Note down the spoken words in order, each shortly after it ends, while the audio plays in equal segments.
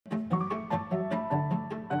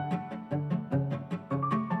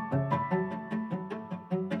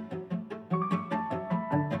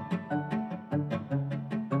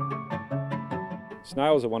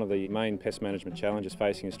Snails are one of the main pest management challenges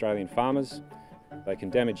facing Australian farmers. They can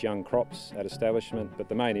damage young crops at establishment, but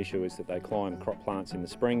the main issue is that they climb crop plants in the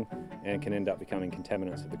spring and can end up becoming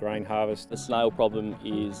contaminants at the grain harvest. The snail problem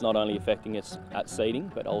is not only affecting us at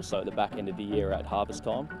seeding, but also at the back end of the year at harvest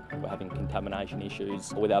time. We're having contamination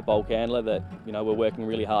issues with our bulk antler that we're working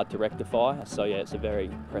really hard to rectify. So yeah, it's a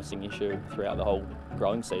very pressing issue throughout the whole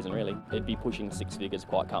growing season really. It'd be pushing six figures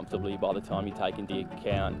quite comfortably by the time you take into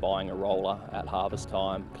account buying a roller at harvest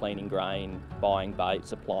time, cleaning grain, buying bait,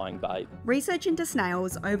 supplying bait. Research into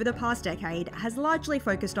snails over the past decade has largely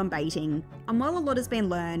focused on baiting, and while a lot has been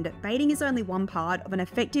learned, baiting is only one part of an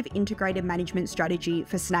effective integrated management strategy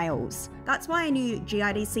for snails. That's why a new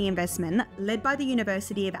GRDC investment, led by the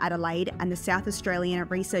University of Adelaide and the South Australian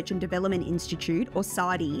Research and Development Institute, or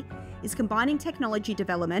SARDI, is combining technology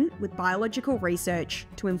development with biological research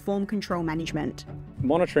to inform control management.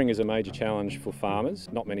 Monitoring is a major challenge for farmers.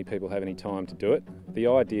 Not many people have any time to do it. The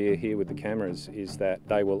idea here with the cameras is that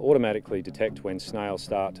they will automatically detect when snails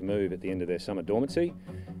start to move at the end of their summer dormancy,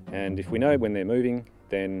 and if we know when they're moving,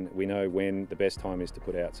 then we know when the best time is to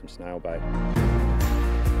put out some snail bait.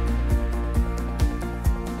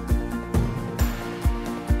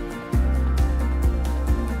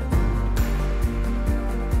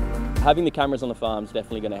 Having the cameras on the farm is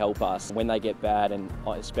definitely going to help us when they get bad, and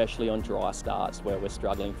especially on dry starts where we're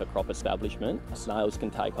struggling for crop establishment. Snails can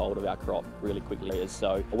take hold of our crop really quickly.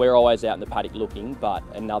 So we're always out in the paddock looking, but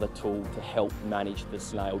another tool to help manage the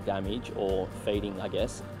snail damage or feeding, I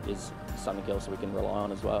guess, is something else we can rely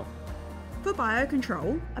on as well. For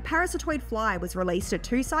biocontrol, a parasatoid fly was released at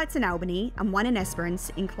 2 sites in Albany and 1 in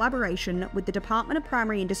Esperance in collaboration with the Department of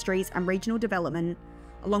Primary Industries and Regional Development,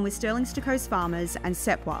 along with Stirling's Coast Farmers and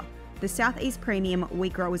SEPWA, the South East Premium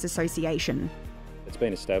Wheat Growers Association. It's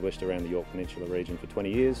been established around the Yorke Peninsula region for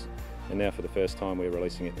 20 years, and now for the first time we're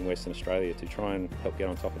releasing it in Western Australia to try and help get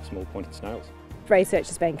on top of small pointed snails. Research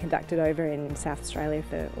has been conducted over in South Australia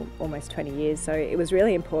for almost 20 years, so it was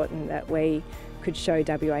really important that we could show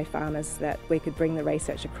WA farmers that we could bring the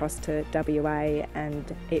research across to WA,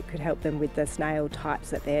 and it could help them with the snail types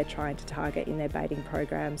that they're trying to target in their baiting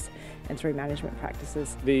programs and through management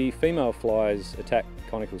practices. The female flies attack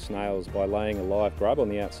conical snails by laying a live grub on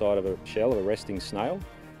the outside of a shell of a resting snail,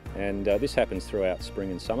 and this happens throughout spring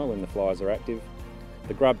and summer when the flies are active.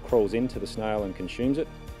 The grub crawls into the snail and consumes it,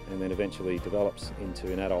 and then eventually develops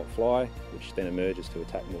into an adult fly, which then emerges to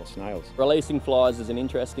attack more snails. Releasing flies is an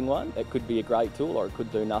interesting one. It could be a great tool or it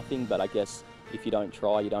could do nothing, but I guess if you don't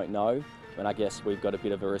try, you don't know. And I guess we've got a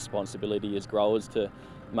bit of a responsibility as growers to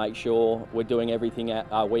make sure we're doing everything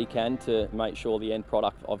we can to make sure the end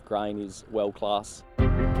product of grain is world class.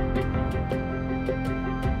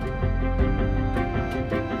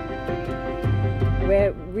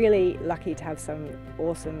 We're really lucky to have some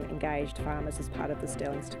awesome engaged farmers as part of the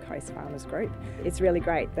Stirling's Coast Farmers group. It's really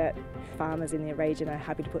great that farmers in the region are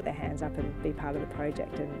happy to put their hands up and be part of the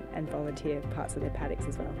project and volunteer parts of their paddocks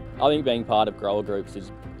as well. I think being part of grower groups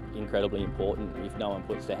is incredibly important. If no one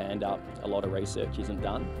puts their hand up, a lot of research isn't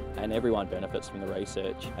done, and everyone benefits from the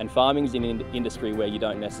research. And farming's in an industry where you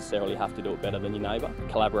don't necessarily have to do it better than your neighbour.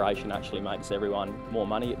 Collaboration actually makes everyone more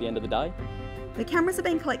money at the end of the day. The cameras have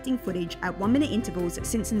been collecting footage at 1-minute intervals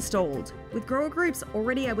since installed, with grower groups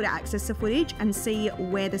already able to access the footage and see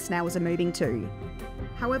where the snails are moving to.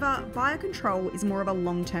 However, biocontrol is more of a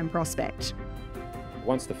long-term prospect.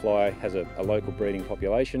 Once the fly has a local breeding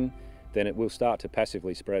population, then it will start to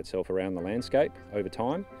passively spread itself around the landscape over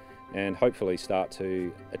time and hopefully start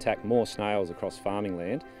to attack more snails across farming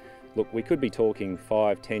land. Look, we could be talking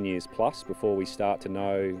 5-10 years plus before we start to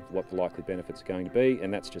know what the likely benefits are going to be,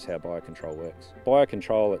 and that's just how biocontrol works.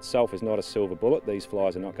 Biocontrol itself is not a silver bullet. These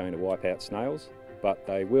flies are not going to wipe out snails, but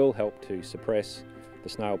they will help to suppress the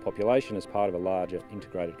snail population as part of a larger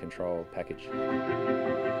integrated control package.